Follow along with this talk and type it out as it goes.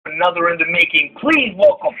another in the making. Please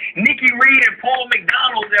welcome Nikki Reed and Paul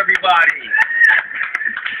McDonald, everybody.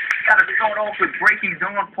 Gotta start off with Breaking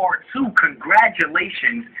Dawn Part 2.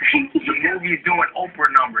 Congratulations. The movie's doing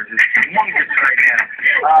Oprah numbers. It's humongous right now.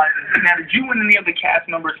 Now, did you and any of the cast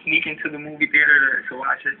members sneak into the movie theater to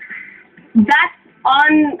watch it? That's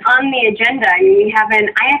on the agenda. I mean,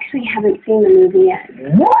 I actually haven't seen the movie yet.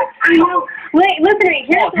 What? I know. Wait, listen to me.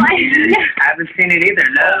 Here's why. I haven't seen it either,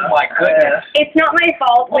 no. Oh my goodness. It's not my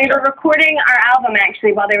fault. We were recording our album,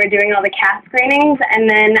 actually, while they were doing all the cast screenings,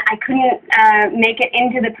 and then I couldn't make it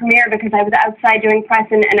into the premiere because I was outside doing press,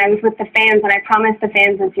 and I was with the fans, and I promised the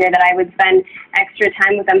fans this year that I would spend extra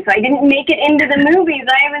time with them, so I didn't make it into the movies.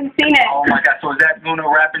 I haven't seen it. Oh my God. So is that going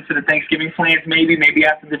to wrap into the Thanksgiving plans, maybe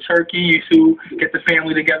after the turkey, you two get the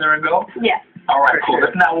family together and go? Yes. All right, cool.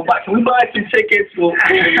 If not, can we buy some tickets? We'll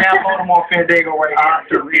now Baltimore Fandango right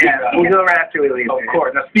here. Yeah, we'll go right after we leave. Of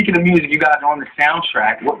course. Now, speaking of music, you guys are on the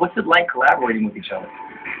soundtrack. What's it like collaborating with each other?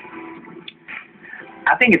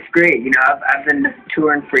 I think it's great. You know, I've been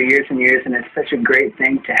touring for years and years, and it's such a great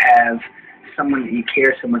thing to have someone that you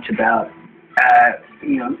care so much about,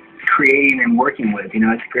 you know, creating and working with. You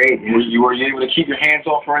know, it's great. Were you able to keep your hands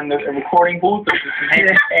off her in the recording booth? Or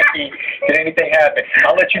did anything happen?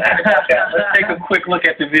 I'll let you think about that. Let's take a quick look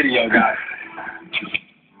at the video, guys.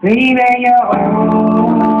 Baby, you're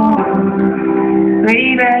old.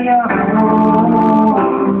 Baby, you're old.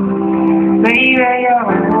 Baby, you're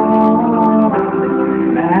old.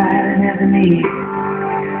 I never need.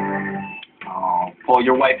 Paul,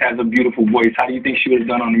 your wife has a beautiful voice. How do you think she would have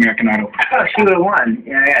done on American Idol? Oh, she would have won.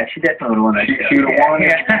 Yeah, she definitely would have won. She would have won?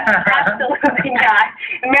 Yeah. Absolutely not.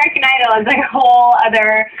 American Idol is like a whole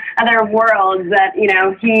other world that, you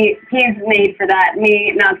know, he's made for that.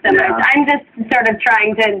 Me, not so much. I'm just sort of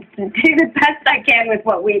trying to do the best I can with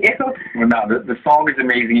what we do. Well, no, the song is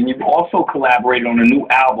amazing, and you've also collaborated on a new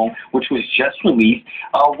album, which was just released.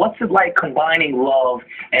 What's it like combining love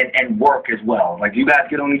and work as well? Like, do you guys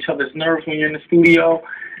get on each other's nerves when you're in the studio?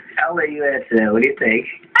 I'll let you answer that. What do you think?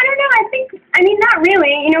 I don't know. I mean, not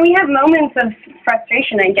really. You know, we have moments of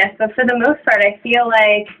frustration, I guess, but for the most part, I feel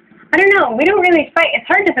like, I don't know, we don't really fight. It's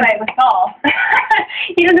hard to fight with Saul.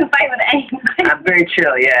 He doesn't fight with anybody. I'm very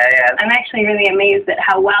chill, yeah. I'm actually really amazed at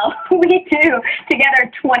how well we do together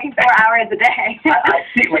 24 hours a day. I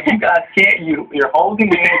see. When you guys can't, you're holding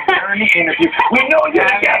hands during the interview. We know you're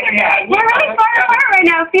together now. We're really far apart right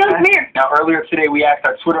now. It feels weird. Now, earlier today, we asked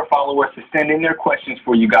our Twitter followers to send in their questions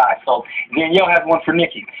for you guys. So, Danielle has one for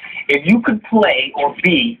Nikki. If you could play or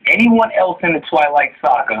be anyone else in the Twilight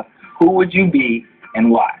Saga, who would you be and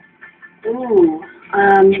why? Ooh,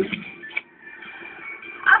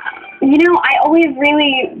 you know, I always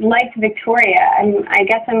really liked Victoria. I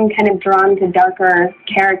guess I'm kind of drawn to darker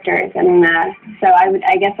characters, and so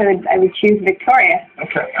I guess I would choose Victoria.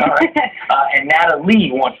 Okay, all right. And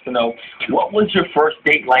Natalie wants to know, what was your first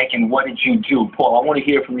date like, and what did you do? Paul, I want to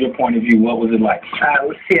hear from your point of view. What was it like?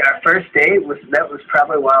 Let's see. Our first date was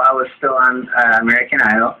probably while I was still on American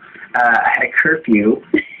Idol. I had a curfew,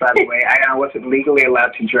 by the way. I wasn't legally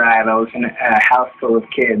allowed to drive. I was in a house full of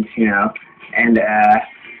kids, you know, and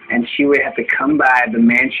she would have to come by the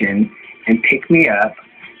mansion and pick me up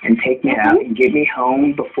and take me out and get me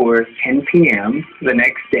home before 10 p.m. the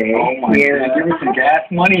next day. Oh my God! Did you give her some gas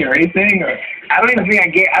money or anything? Or I don't even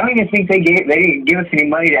think they didn't give us any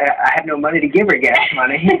money. I had no money to give her gas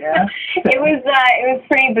money. Yeah. It was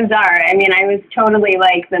pretty bizarre. I mean, I was totally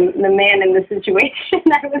like the man in the situation.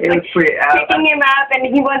 I was picking him up, and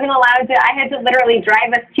he wasn't allowed to. I had to literally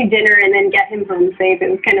drive us to dinner and then get him home safe. It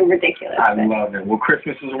was kind of ridiculous. I love it. Well,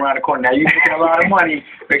 Christmas is around the corner. Now you're making a lot of money.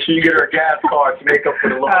 Make sure you get her a gas card to make up for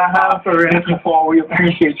the loss. Paul, we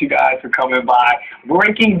appreciate you guys for coming by.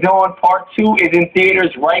 Breaking Dawn Part 2 is in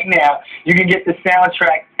theaters right now. You can get the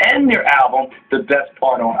soundtrack and their album, The Best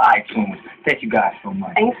Part, on iTunes. Thank you guys so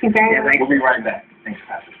much. Thank you very much. We'll be right back. Thanks,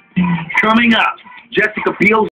 guys. Coming up, Jessica Biel's